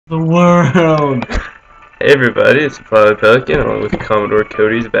the world. Hey everybody, it's ThePlywoodPelican along with Commodore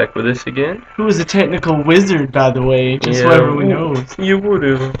Cody's back with us again. Who is a technical wizard, by the way, just so everyone knows. You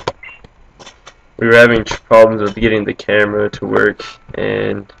would've. We were having problems with getting the camera to work,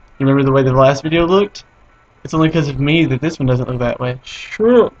 and... You remember the way the last video looked? It's only because of me that this one doesn't look that way.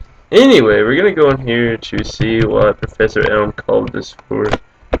 Sure. Anyway, we're gonna go in here to see what Professor Elm called this for.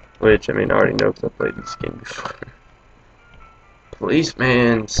 Which, I mean, I already know because I played this game before.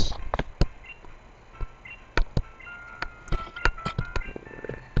 Policeman's...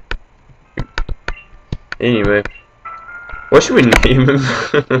 Anyway, what should we name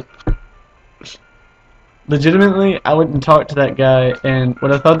him? Legitimately, I went and talked to that guy, and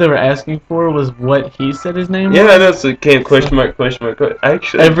what I thought they were asking for was what he said his name was. Yeah, that's a question mark.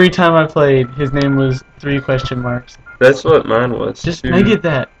 Actually, every time I played, his name was 3 question marks. That's what mine was. Just make it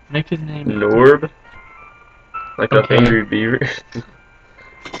that. Make his name Norb. Like a hungry beaver. You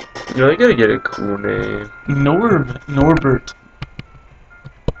know, I gotta get a cool name. Norbert.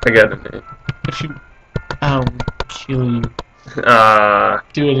 I got a name. If you... I'll kill you.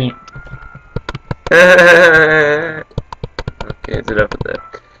 Do it. Okay, is it up with that?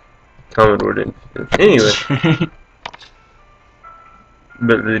 Commodore didn't. Anyway.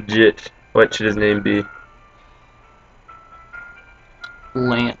 But legit, what should his name be?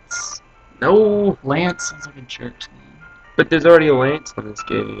 Lance. No! Lance sounds like a church name. But there's already a Lance on this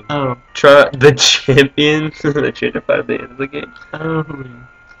game. Oh. Try the champion. The chantify at the end of the game. Oh.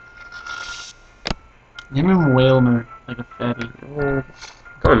 Name him Whalmer, like a fatty. Oh.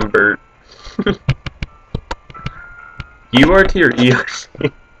 Call him Bert. URT or ERT?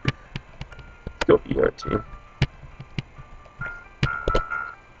 Let's go ERT.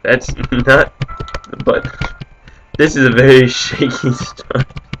 That's not the button. This is a very shaky start.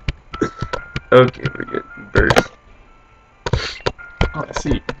 Okay, we're good. Bert. Oh, I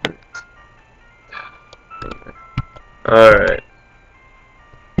see. Alright.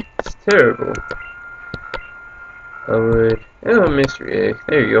 It's terrible. I would... Oh, mystery egg.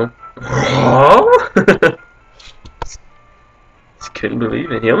 There you go. Oh! Just couldn't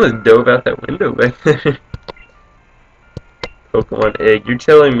believe it. He almost dove out that window back there. Pokemon egg. You're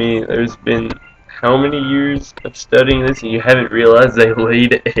telling me there's been how many years of studying this and you haven't realized they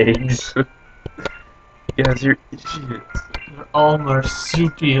laid eggs? You guys, you're idiots. They're all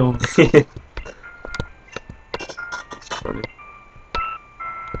marsupials. It's funny.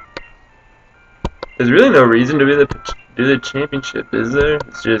 There's really no reason to do the championship, is there?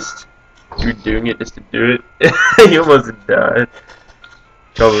 It's just you're doing it just to do it. He almost died.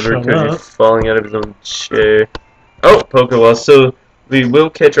 Commodore Cody falling out of his own chair. Oh, Pokeball. So we will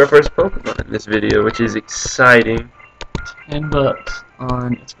catch our first Pokemon in this video, which is exciting. $10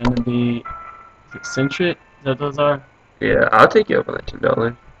 on. It's gonna be. Is it Centret? Is that what those are? Yeah, I'll take you up on that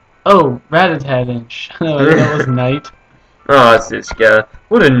 $10. Oh, Rattata. No, that was Knight. Oh, it's this guy.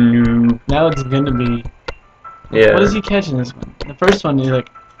 What a noob. Now it's gonna be. Yeah. What is he catching this one? The first one, he's like.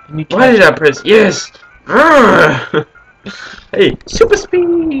 Why did I press yes? Hey, super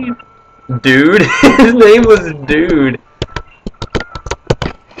speed. Dude, his name was Dude.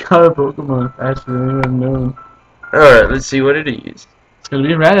 Got a Pokemon faster than anyone known. Alright, let's see what it is. It's gonna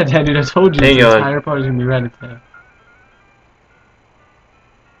be Rattata, dude. I told you. Hang on. The entire part is gonna be Rattata.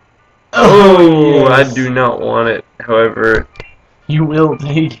 Oh, yes. I do not want it. However, you will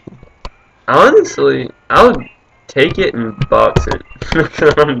take it. Honestly, I would take it and box it.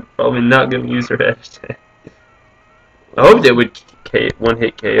 I'm probably not going to use her hashtag. I hope they would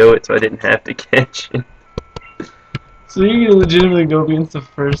one-hit KO it so I didn't have to catch it. So you can legitimately go against the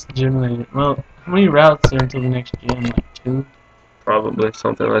first gym leader. Well, how many routes are until the next gym? Like 2? Probably,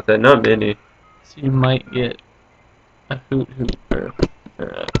 something like that. Not many. So you might get a Hoot or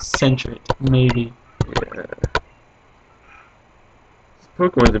Centret, maybe. Yeah. This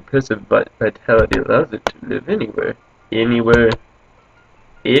Pokemon's impressive vitality allows it to live anywhere. Anywhere?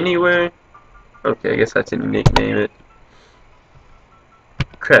 Okay, I guess I can nickname it.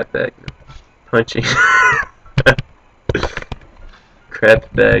 Crap bag. Punching.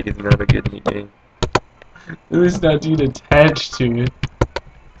 Crap bag is not a good nickname. At least not dude attached to it.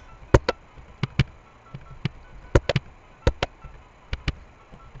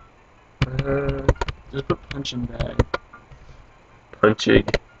 Just put punching bag. Punching.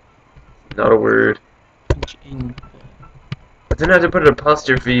 Not a word. Punch in bag. I didn't have to put an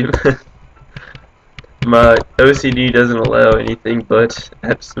apostrophe. My OCD doesn't allow anything but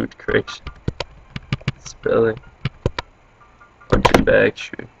absolute correction. Spelling. Punching bag,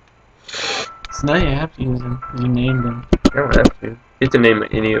 sure. So now you have to use them, because you named them. I don't have to. You have to name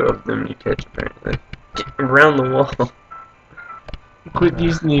any of them you catch, apparently. Get around the wall. Quit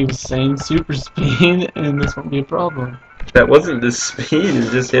using the insane super speed, and this won't be a problem. That wasn't the speed,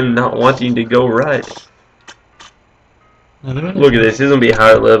 it's just him not wanting to go right. Look at this, he's gonna be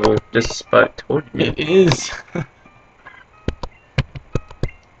higher level, just a spike toward you. It is.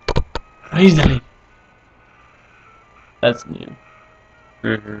 Crazy. That's new.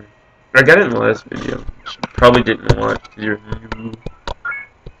 I got it in the last video. Which you probably didn't watch because you're new.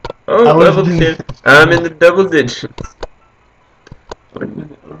 Oh, level 10. I'm in the double digits.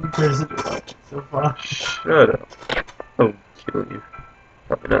 So far. Shut up. I'll kill you.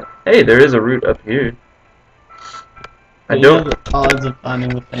 Probably not. Hey, there is a route up here. I don't. The odds of finding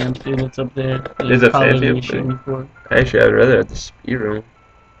the fanfare that's up there. There's a fanfare up there. Actually, I'd rather have the speed room.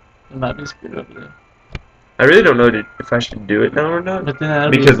 There might be speed up there. I really don't know if I should do it now or not. But then that'll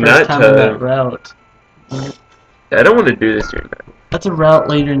because be the first time on that route. I don't want to do this during that. That's a route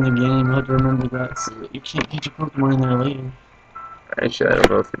later in the game. You have to remember that. So you can't catch your Pokemon in there later. Actually, I don't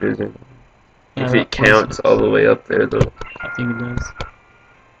know if it is or not. Yeah, if it counts all the way up there, though. I think it does.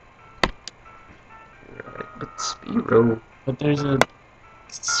 Right, but Spearow. But there's a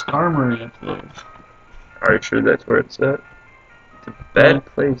Skarmory up there. Are you sure that's where it's at? It's a bad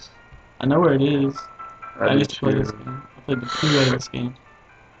place. I know where it is. I used to play too. this game. I played the pre of this game.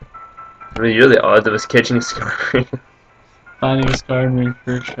 I mean, you're the odds of us catching a Skarmory. Finding a Skarmory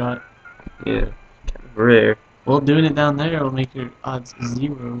first shot. Yeah, kind of rare. Well, doing it down there will make your odds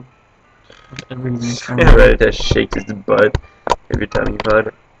 0. With everything. Yeah, right, that shakes his butt every time you find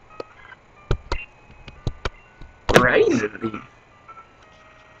it. Razor Leaf.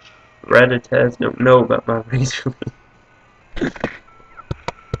 Rattatas don't know about my Razor Leaf.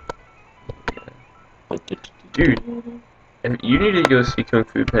 Dude, you need to go see Kung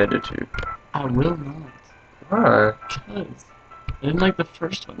Fu Panda 2. I will not. Why? Because I didn't like the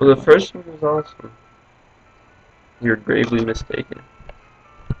first one. Well, the first one was awesome. You're gravely mistaken.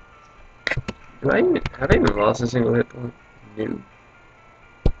 Have I even lost a single hit point? No.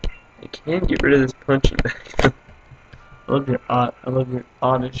 I can't get rid of this punching bag. I love your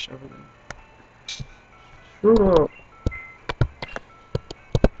oddish over there. Sure.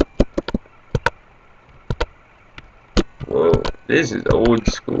 Whoa, this is old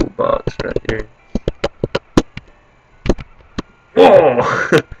school box right here. Whoa!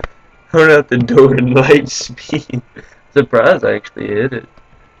 I went out the door in light speed. Surprised I actually hit it.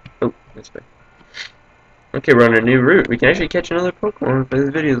 Oh, this way. Okay, we're on a new route. We can actually catch another Pokemon before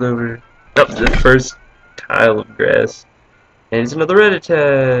this video's over. Oh, the first tile of grass. And it's another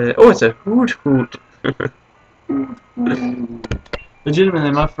Rattata. Oh, it's a Hoot Hoot.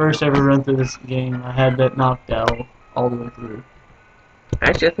 Legitimately, my first ever run through this game, I had that knocked out all the way through.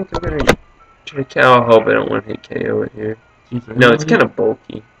 Actually, I think I'm gonna try to I hope I don't want to hit KO it here. No, it's kind of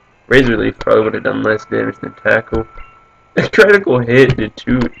bulky. Razor Leaf probably would have done less damage than Tackle. A critical hit did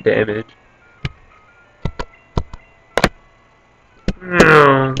 2 damage.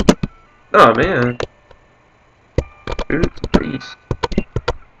 No. Oh man. Hoot's a beast.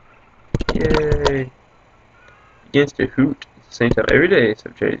 Yay. Against a Hoot at the same time every day, so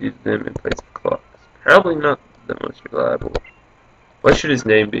try to use them in place of clocks. Probably not the most reliable. What should his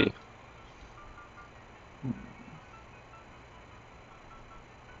name be?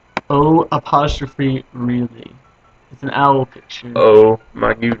 O apostrophe really. It's an owl picture. Oh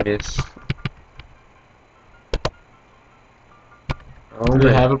my goodness. Oh, does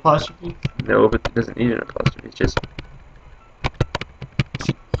it have apostrophe? No, but it doesn't need an apostrophe. It's just.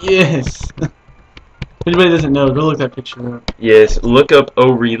 Yes! If anybody doesn't know, go look that picture up. Yes, look up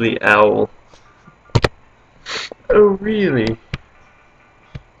Oh Really Owl. Oh really?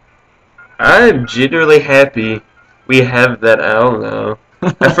 I'm genuinely happy we have that owl now.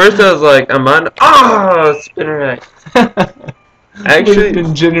 At first I was like, I'm on. Ah, Spinnerack. Actually, it's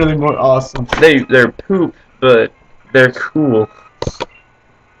been genuinely more awesome. They're poop, but they're cool.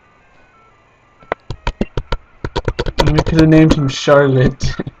 We could have named him Charlotte.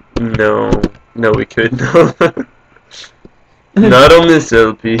 No, we couldn't. Not on this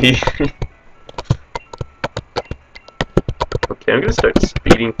LP. Okay, I'm gonna start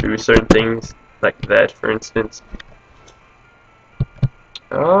speeding through certain things, like that, for instance.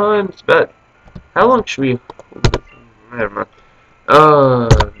 It's about. How long should we hold this? Never mind. I'm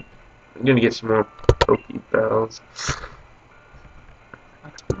gonna get some more Pokeballs. I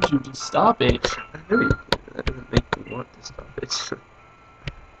told you to stop it. I know you did. That doesn't make me want to stop it.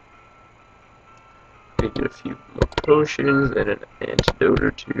 I'm gonna get a few more potions and an antidote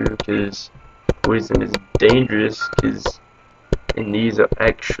or two, because poison is dangerous, and these will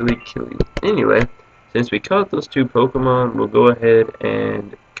actually kill you. Anyway, since we caught those 2 Pokemon, we'll go ahead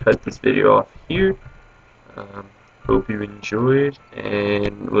and cut this video off here. hope you enjoyed,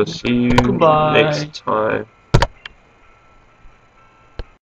 and we'll see you Goodbye. next time.